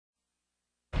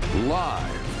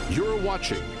Live, you're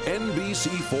watching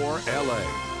NBC4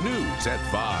 LA. News at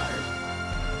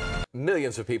 5.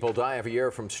 Millions of people die every year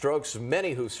from strokes.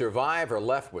 Many who survive are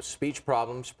left with speech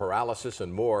problems, paralysis,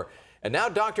 and more. And now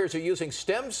doctors are using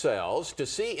stem cells to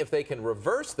see if they can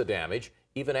reverse the damage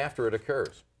even after it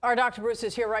occurs. Our Dr. Bruce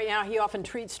is here right now. He often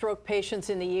treats stroke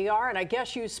patients in the ER, and I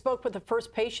guess you spoke with the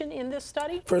first patient in this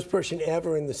study? First person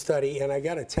ever in the study, and I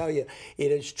got to tell you,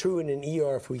 it is true in an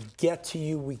ER. If we get to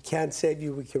you, we can save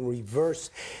you. We can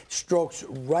reverse strokes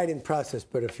right in process,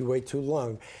 but if you wait too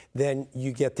long, then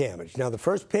you get damage. Now, the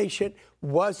first patient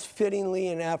was fittingly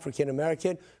an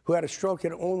African-American who had a stroke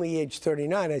at only age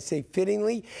 39. I say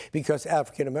fittingly because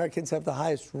African-Americans have the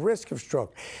highest risk of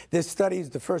stroke. This study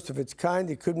is the first of its kind.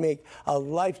 It could make a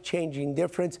life-changing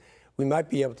difference. We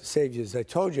might be able to save you, as I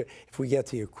told you, if we get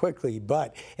to you quickly,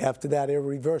 but after that,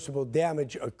 irreversible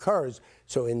damage occurs.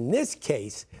 So in this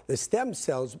case, the stem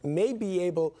cells may be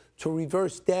able to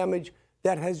reverse damage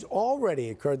that has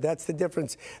already occurred. That's the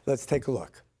difference. Let's take a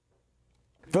look.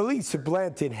 Felisa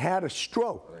Blanton had a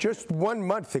stroke just 1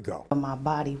 month ago. My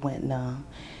body went numb,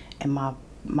 and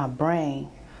my brain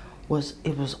was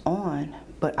on,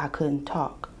 but I couldn't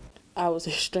talk. I was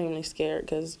extremely scared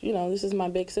because, you know, this is my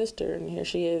big sister, and here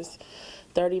she is,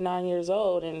 39 years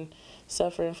old and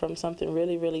suffering from something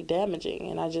really, really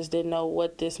damaging, and I just didn't know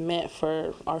what this meant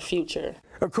for our future.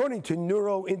 According to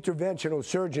neurointerventional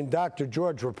surgeon Dr.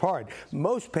 George Rappard,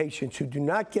 most patients who do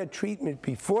not get treatment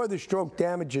before the stroke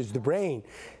damages the brain,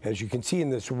 as you can see in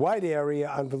this white area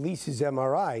on Felisa's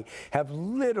MRI, have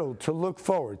little to look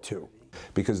forward to.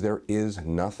 Because there is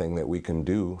nothing that we can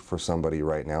do for somebody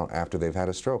right now after they've had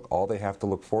a stroke. All they have to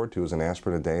look forward to is an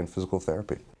aspirin a day and physical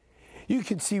therapy. You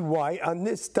can see why on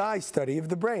this dye study of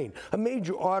the brain. A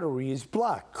major artery is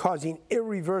blocked, causing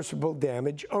irreversible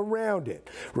damage around it.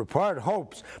 Rappard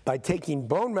hopes by taking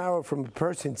bone marrow from a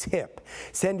person's hip,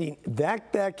 sending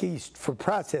that back east for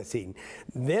processing,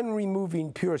 then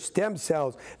removing pure stem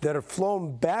cells that are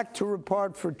flown back to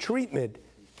Rappard for treatment,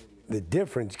 the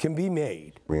difference can be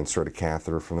made. We insert a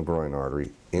catheter from the groin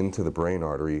artery into the brain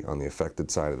artery on the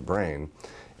affected side of the brain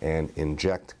and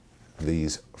inject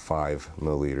these 5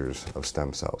 milliliters of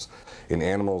stem cells. In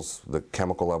animals, the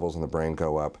chemical levels in the brain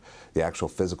go up, the actual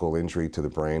physical injury to the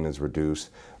brain is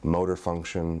reduced, motor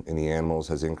function in the animals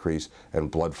has increased, and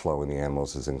blood flow in the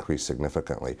animals has increased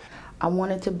significantly. I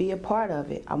wanted to be a part of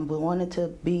it. I wanted to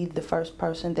be the first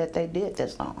person that they did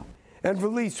this on. And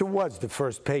Felisa was the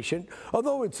first patient,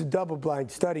 although it's a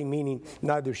double-blind study, meaning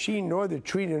neither she nor the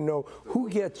treater know who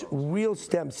gets real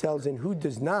stem cells and who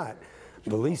does not.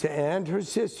 Felisa and her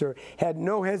sister had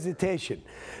no hesitation.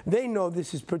 They know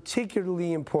this is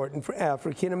particularly important for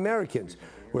African Americans,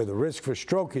 where the risk for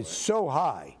stroke is so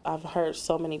high. I've heard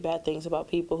so many bad things about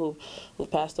people who've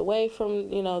passed away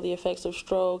from, you know, the effects of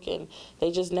stroke, and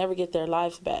they just never get their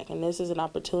lives back. And this is an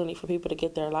opportunity for people to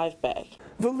get their life back.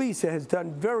 Felisa has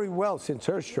done very well since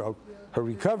her stroke. Her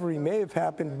recovery may have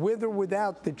happened with or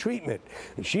without the treatment,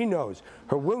 and she knows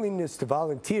her willingness to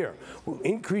volunteer will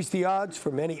increase the odds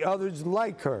for many others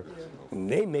like her. And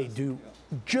they may do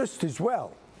just as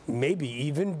well, maybe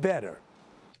even better.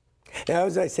 Now,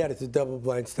 as I said, it's a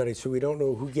double-blind study, so we don't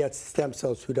know who gets stem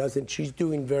cells, who doesn't. She's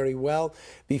doing very well.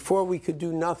 Before, we could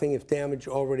do nothing if damage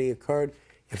already occurred.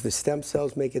 If the stem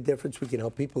cells make a difference, we can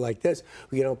help people like this.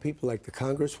 We can help people like the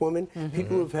Congresswoman.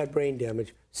 People who've had brain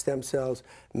damage. Stem cells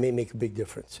may make a big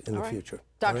difference in the future.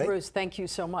 Dr. Bruce, thank you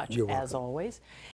so much, You're welcome. as always.